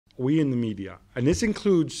we in the media, and this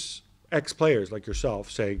includes ex-players like yourself,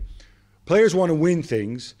 saying players want to win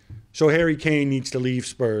things, so Harry Kane needs to leave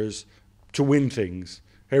Spurs to win things.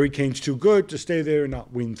 Harry Kane's too good to stay there and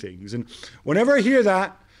not win things. And whenever I hear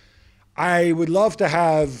that, I would love to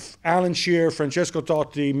have Alan Shearer, Francesco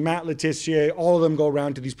Totti, Matt Letizia, all of them go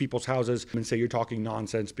around to these people's houses and say, you're talking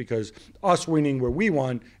nonsense because us winning where we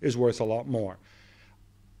won is worth a lot more.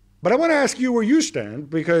 But I want to ask you where you stand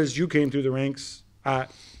because you came through the ranks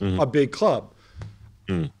at a big club.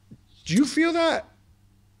 Do you feel that?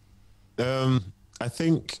 I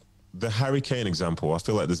think the Harry Kane example, I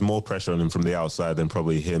feel like there's more pressure on him from the outside than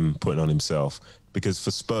probably him putting on himself. Because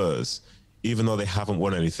for Spurs, even though they haven't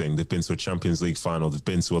won anything, they've been to a Champions League final, they've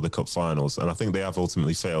been to other cup finals, and I think they have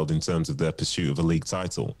ultimately failed in terms of their pursuit of a league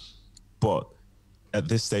title. But at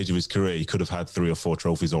this stage of his career, he could have had 3 or 4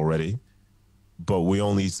 trophies already. But we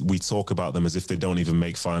talk about them as if they don't even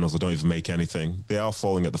make finals or don't even make anything. They are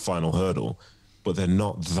falling at the final hurdle, but they're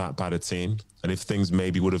not that bad a team. And if things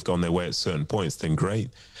maybe would have gone their way at certain points, then great.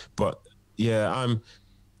 But yeah,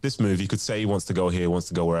 this move, you could say he wants to go here, wants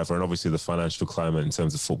to go wherever, and obviously the financial climate in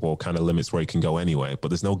terms of football kind of limits where he can go anyway. But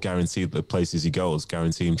there's no guarantee that the places he goes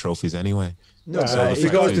guarantee him trophies anyway. No,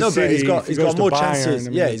 he's got more chances.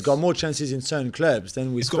 Yeah, he's got more chances in certain clubs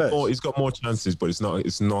than with Spurs. He's got more chances, but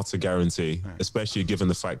it's not a guarantee, especially given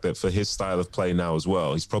the fact that for his style of play now as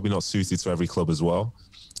well, he's probably not suited to every club as well.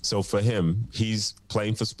 So for him, he's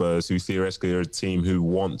playing for Spurs, who theoretically are a team who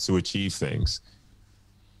want to achieve things.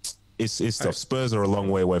 It's tough. Spurs are a long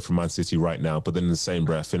way away from Man City right now, but then in the same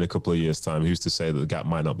breath, in a couple of years' time, who's to say that the gap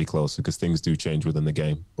might not be closer because things do change within the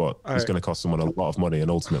game. But it's going to cost someone a lot of money, and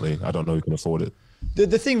ultimately, I don't know who can afford it.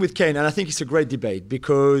 The thing with Kane, and I think it's a great debate,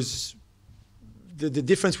 because the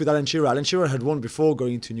difference with Alan Shearer had won before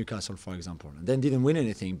going to Newcastle, for example, and then didn't win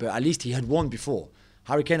anything, but at least he had won before.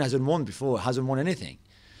 Harry Kane hasn't won before, hasn't won anything.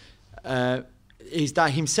 Is that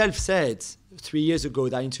himself said 3 years ago,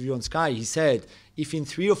 that interview on Sky, he said, if in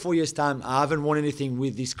 3 or 4 years' time I haven't won anything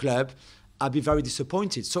with this club, I'll be very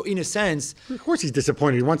disappointed. So in a sense... Of course he's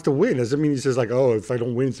disappointed. He wants to win. Doesn't mean he says like, oh, if I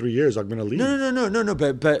don't win in 3 years, I'm going to leave. No.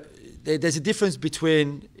 But there's a difference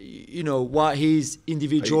between, what his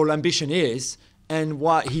individual ambition is and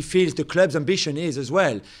what he feels the club's ambition is as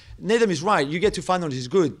well. Nedum is right. You get to finals is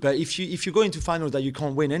good. But if you go into finals that you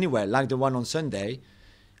can't win anywhere, like the one on Sunday,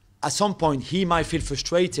 at some point he might feel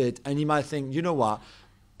frustrated and he might think, you know what,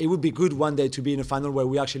 it would be good one day to be in a final where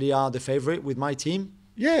we actually are the favourite with my team.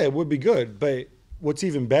 Yeah, it would be good. But what's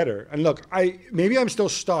even better, and look, maybe I'm still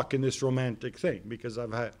stuck in this romantic thing because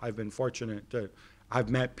I've been fortunate to I've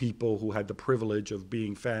met people who had the privilege of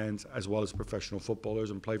being fans as well as professional footballers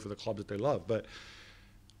and play for the clubs that they love. But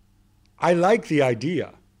I like the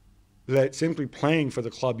idea that simply playing for the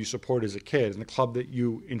club you support as a kid and the club that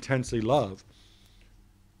you intensely love,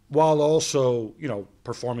 while also,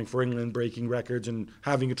 performing for England, breaking records, and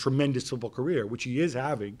having a tremendous football career, which he is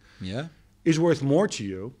having, is worth more to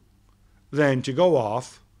you than to go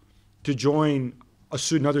off to join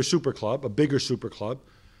another super club, a bigger super club,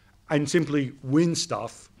 and simply win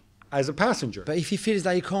stuff as a passenger. But if he feels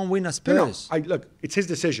that he can't win at Spurs... No, look, it's his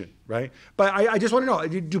decision, right? But I just want to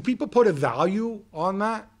know, do people put a value on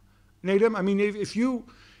that, Nedum? I mean, if you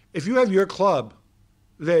have your club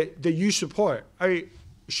that you support,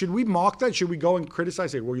 should we mock that? Should we go and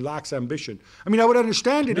criticize it? Well, he lacks ambition. I mean, I would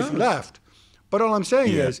understand it if he left. But all I'm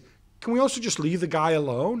saying is, can we also just leave the guy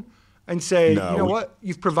alone and say, you know what?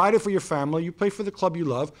 You've provided for your family. You play for the club you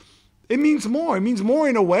love. It means more. It means more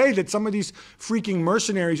in a way that some of these freaking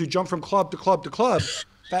mercenaries who jump from club to club to club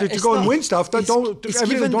to go and win stuff that don't. It's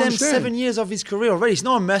given them 7 years of his career already. He's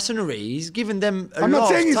not a mercenary. He's given them a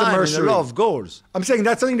lot of time and a lot of goals. I'm saying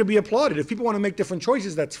that's something to be applauded. If people want to make different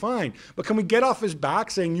choices, that's fine. But can we get off his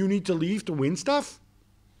back saying you need to leave to win stuff?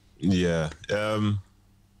 Yeah.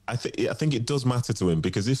 I think it does matter to him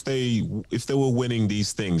because if they were winning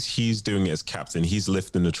these things, he's doing it as captain. He's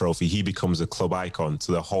lifting the trophy. He becomes a club icon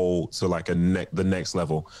to the next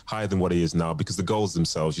level, higher than what he is now. Because the goals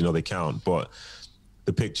themselves, they count. But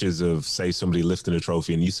the pictures of, say, somebody lifting a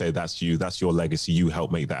trophy and you say that's you, that's your legacy, you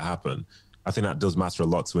help make that happen. I think that does matter a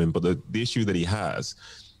lot to him. But the issue that he has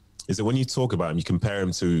is that when you talk about him, you compare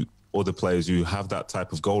him to other players who have that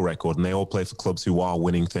type of goal record and they all play for clubs who are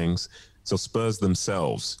winning things. So Spurs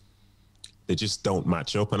themselves, they just don't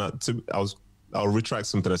match up. And I'll retract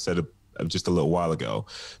something I said just a little while ago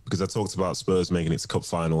because I talked about Spurs making it to cup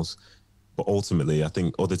finals. But ultimately, I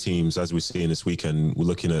think other teams, as we're seeing this weekend, we're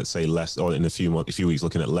looking at, say, Leicester, or in a few weeks,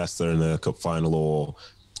 looking at Leicester in the cup final, or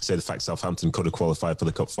say the fact Southampton could have qualified for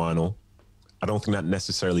the cup final. I don't think that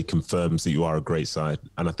necessarily confirms that you are a great side.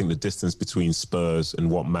 And I think the distance between Spurs and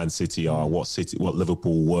what Man City are, what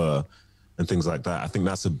Liverpool were, and things like that, I think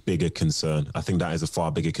that's a bigger concern. I think that is a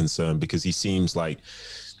far bigger concern because he seems like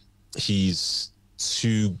he's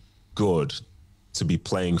too good to be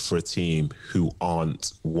playing for a team who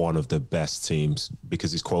aren't one of the best teams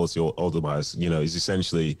because his quality otherwise, is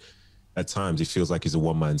essentially, at times, it feels like he's a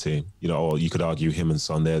one-man team, or you could argue him and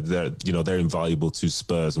Son, they're invaluable to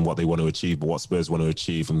Spurs and what they want to achieve, but what Spurs want to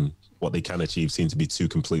achieve and what they can achieve seem to be two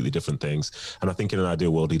completely different things. And I think in an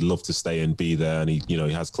ideal world, he'd love to stay and be there. And he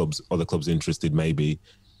has other clubs interested maybe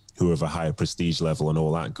who are of a higher prestige level and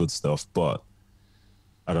all that good stuff. But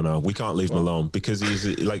I don't know. We can't leave him alone because he's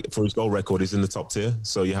for his goal record, he's in the top tier.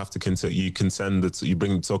 So you have to talk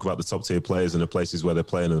about the top tier players and the places where they're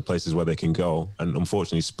playing and the places where they can go. And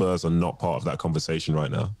unfortunately, Spurs are not part of that conversation right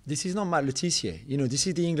now. This is not Matt Letizia. This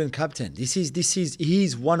is the England captain.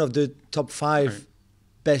 He's one of the top 5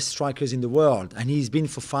 best strikers in the world, and he's been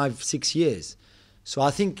for 5-6 years. So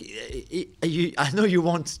I think I know you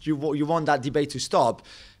want that debate to stop.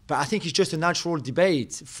 But I think it's just a natural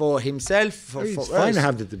debate for himself. It's fine to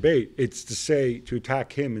have the debate. It's to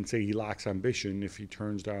attack him and say he lacks ambition if he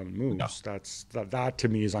turns down and moves. No. That to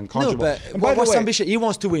me is unconscionable. No, but what's ambition? He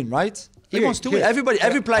wants to win, right? He wants to win.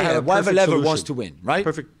 Every player, whatever level, wants to win, right?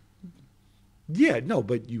 Perfect. Yeah, no,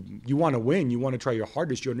 but you want to win. You want to try your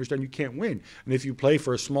hardest. You understand you can't win. And if you play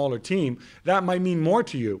for a smaller team, that might mean more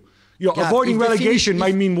to you. Avoiding relegation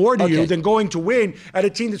might mean more to you than going to win at a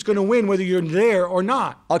team that's going to win whether you're there or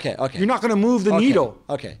not. Okay. You're not going to move the needle.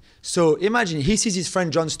 Okay. So imagine he sees his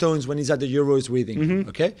friend John Stones when he's at the Euros with England.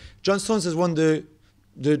 Okay. John Stones has won the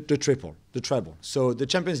treble. So the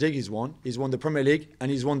Champions League he's won the Premier League, and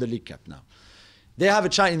he's won the League Cup now. They have a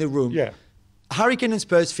chat in the room. Yeah. Harry Kane and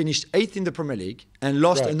Spurs finished 8th in the Premier League and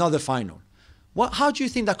lost another final. How do you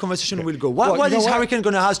think that conversation will go? What is Harry Kane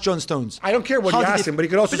going to ask John Stones? I don't care what he asks him, but he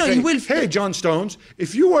could also say, hey, John Stones,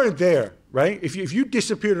 if you weren't there, right, if you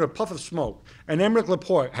disappeared in a puff of smoke and Aymeric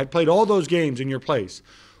Laporte had played all those games in your place,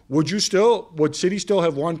 would City still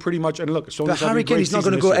have won pretty much? And look, but Harry Kane is not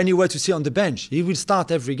going to go anywhere to sit on the bench. He will start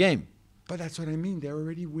every game. But that's what I mean. They're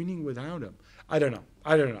already winning without him. I don't know.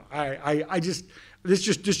 This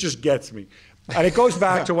just gets me. And it goes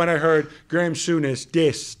back to when I heard Graham Souness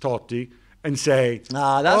diss Totti and say,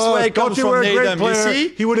 that's where it comes from, Nedum, you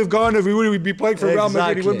see? He would have gone if he would be playing for Real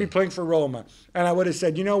Madrid. He wouldn't be playing for Roma. And I would have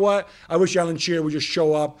said, you know what? I wish Alan Shearer would just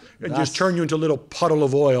show up and just turn you into a little puddle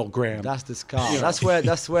of oil, Graham. That's the scar. That's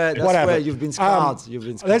where you've been scarred.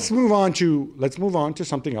 Let's move on to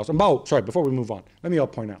something else. And before we move on, let me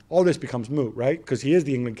point out, all this becomes moot, right? Because he is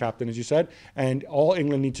the England captain, as you said, and all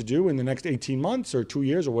England need to do in the next 18 months or 2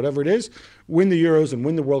 years or whatever it is, win the Euros and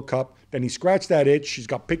win the World Cup. Then he scratched that itch. He's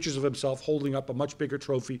got pictures of himself holding up a much bigger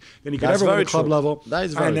trophy than he could ever win at club level. That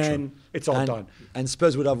is very true. And then it's all done. And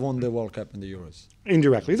Spurs would have won the World Cup and the Euros.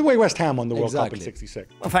 Indirectly. The way West Ham won the World Cup in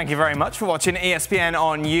 '66. Well, thank you very much for watching ESPN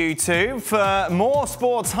on YouTube. For more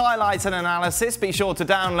sports highlights and analysis, be sure to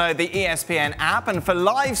download the ESPN app. And for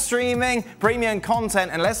live streaming, premium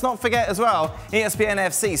content, and let's not forget as well, ESPN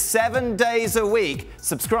FC 7 days a week.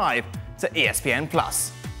 Subscribe to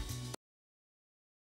ESPN+.